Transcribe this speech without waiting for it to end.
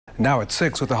Now at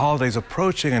 6, with the holidays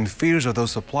approaching and fears of those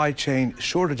supply chain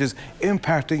shortages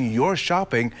impacting your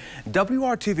shopping,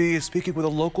 WRTV is speaking with a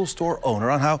local store owner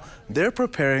on how they're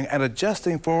preparing and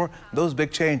adjusting for those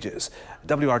big changes.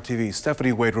 WRTV's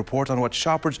Stephanie Wade reports on what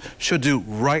shoppers should do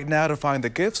right now to find the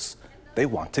gifts they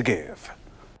want to give.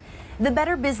 The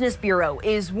Better Business Bureau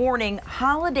is warning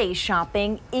holiday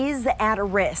shopping is at a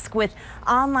risk, with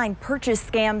online purchase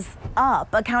scams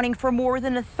up, accounting for more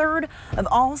than a third of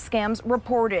all scams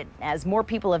reported, as more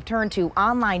people have turned to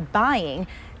online buying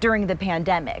during the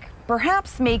pandemic,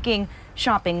 perhaps making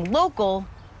shopping local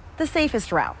the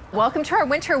safest route. Welcome to our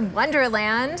winter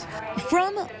wonderland.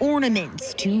 From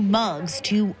ornaments to mugs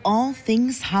to all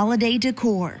things holiday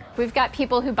decor. We've got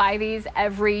people who buy these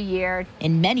every year.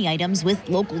 And many items with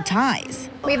local ties.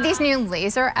 We have these new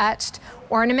laser etched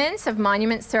ornaments of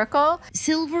Monument Circle.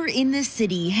 Silver in the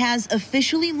City has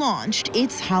officially launched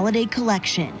its holiday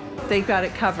collection. They've got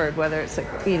it covered, whether it's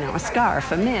a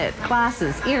scarf, a mitt,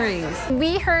 glasses, earrings.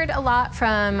 We heard a lot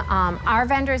from our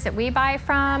vendors that we buy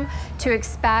from to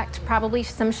expect probably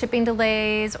some shipping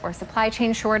delays or supply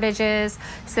chain shortages.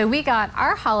 So we got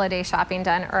our holiday shopping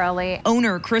done early.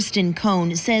 Owner Kristen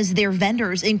Cohn says their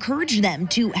vendors encourage them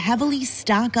to heavily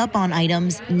stock up on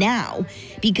items now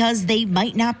because they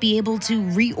might not be able to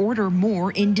reorder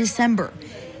more in December,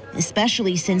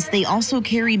 especially since they also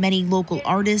carry many local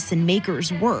artists and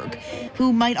makers' work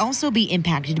who might also be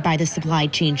impacted by the supply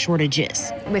chain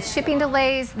shortages. With shipping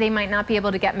delays, they might not be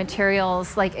able to get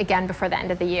materials again before the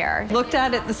end of the year. Looked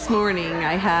at it this morning.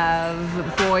 I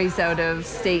have boys out of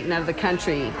state and out of the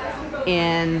country,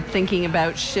 and thinking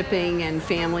about shipping and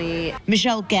family.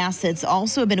 Michelle Gassett's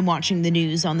also been watching the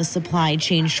news on the supply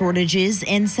chain shortages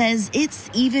and says it's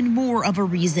even more of a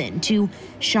reason to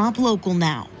shop local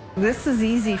now. This is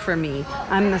easy for me.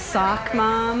 I'm the sock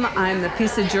mom, I'm the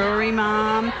piece of jewelry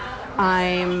mom,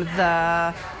 I'm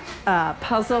the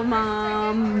puzzle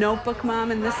mom, notebook mom,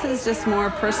 and this is just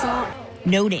more personal.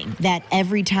 Noting that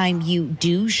every time you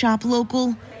do shop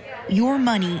local, your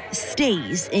money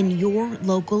stays in your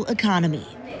local economy.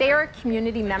 They are a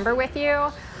community member with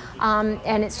you,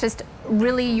 and it's just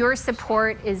really your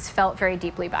support is felt very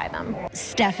deeply by them.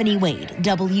 Stephanie Wade,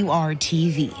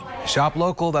 WRTV. Shop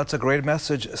local, that's a great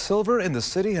message. Silver in the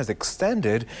City has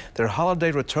extended their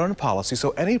holiday return policy,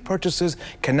 so any purchases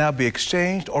can now be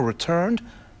exchanged or returned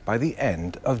by the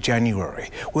end of January.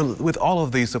 Well, with all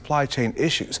of these supply chain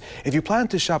issues, if you plan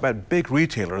to shop at big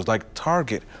retailers like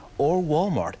Target or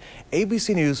Walmart,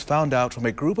 ABC News found out from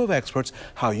a group of experts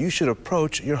how you should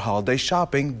approach your holiday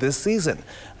shopping this season.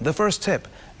 The first tip,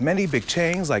 many big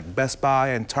chains like Best Buy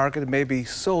and Target may be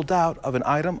sold out of an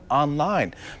item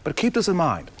online. But keep this in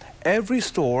mind. Every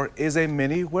store is a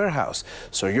mini warehouse,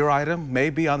 so your item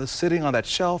may be sitting on that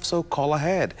shelf, so call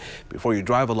ahead. Before you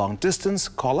drive a long distance,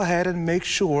 call ahead and make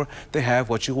sure they have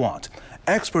what you want.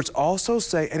 Experts also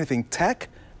say anything tech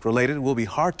related will be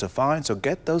hard to find, so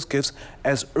get those gifts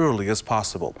as early as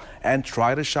possible. And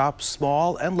try to shop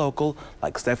small and local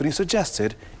like Stephanie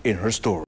suggested in her story.